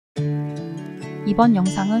이번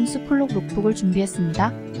영상은 스쿨록 룩북을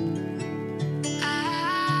준비했습니다.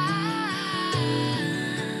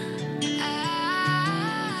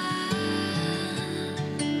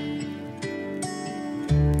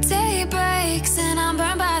 Day breaks and I'm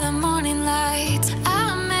burned by the morning light.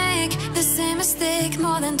 I make the same mistake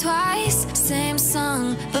more than twice. Same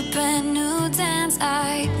song, but brand new dance.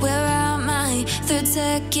 I wear out my third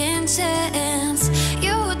second chance.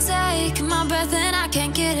 You take my breath and I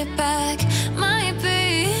can't get it back. Might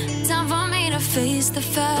be time for me to face the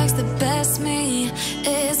facts. The best me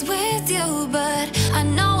is with you, but I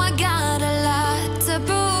know I got a lot to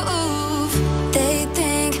prove. They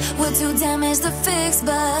think we're too damaged to fix,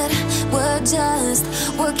 but we're just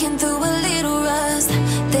working through a little rust.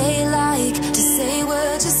 They like to say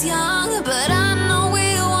we're just young, but I know we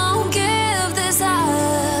won't give this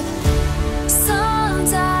up.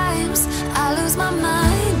 Sometimes I lose my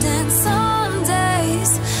mind and some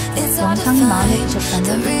days it's hard to 영상이 마음에 find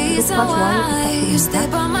the 드셨다면 reason 구독과 좋아요 why you stay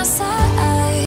부탁드립니다.